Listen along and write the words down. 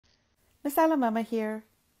Masala Mama here.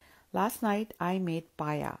 Last night I made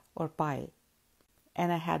paya or pie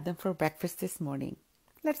and I had them for breakfast this morning.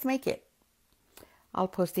 Let's make it. I'll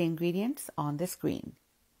post the ingredients on the screen.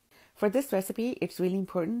 For this recipe, it's really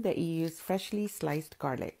important that you use freshly sliced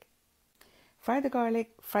garlic. Fry the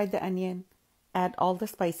garlic, fry the onion, add all the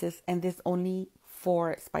spices, and there's only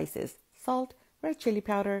 4 spices: salt, red chili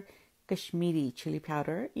powder, Kashmiri chili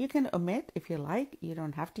powder. You can omit if you like, you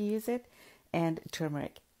don't have to use it, and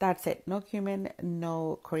turmeric. That's it. No cumin,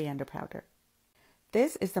 no coriander powder.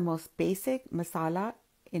 This is the most basic masala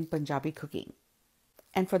in Punjabi cooking.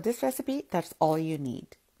 And for this recipe, that's all you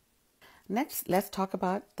need. Next, let's talk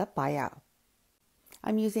about the paya.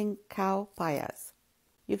 I'm using cow payas.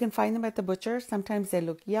 You can find them at the butcher. Sometimes they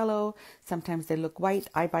look yellow, sometimes they look white.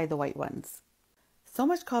 I buy the white ones. So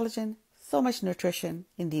much collagen, so much nutrition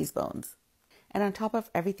in these bones. And on top of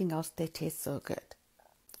everything else, they taste so good.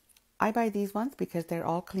 I buy these ones because they're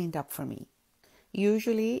all cleaned up for me.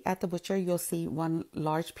 Usually at the butcher, you'll see one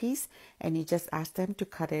large piece and you just ask them to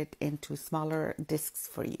cut it into smaller discs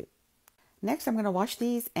for you. Next, I'm going to wash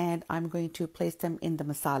these and I'm going to place them in the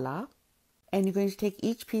masala. And you're going to take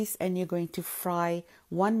each piece and you're going to fry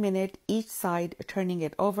 1 minute each side, turning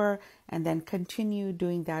it over, and then continue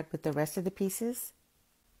doing that with the rest of the pieces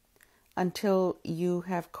until you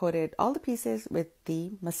have coated all the pieces with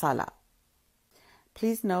the masala.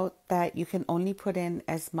 Please note that you can only put in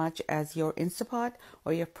as much as your Instapot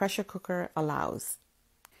or your pressure cooker allows.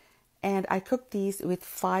 And I cooked these with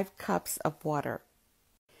 5 cups of water.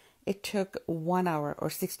 It took 1 hour or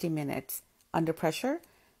 60 minutes under pressure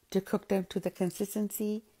to cook them to the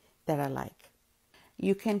consistency that I like.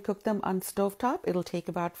 You can cook them on stovetop. It'll take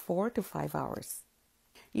about 4 to 5 hours.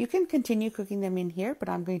 You can continue cooking them in here, but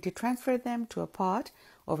I'm going to transfer them to a pot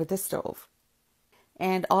over the stove.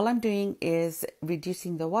 And all I'm doing is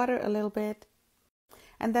reducing the water a little bit.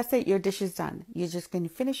 And that's it, your dish is done. You're just going to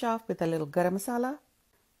finish off with a little garam masala,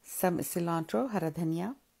 some cilantro, hara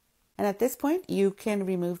dhania. And at this point, you can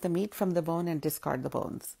remove the meat from the bone and discard the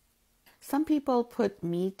bones. Some people put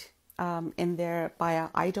meat in their paya.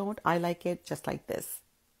 I don't. I like it just like this.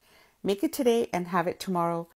 Make it today and have it tomorrow.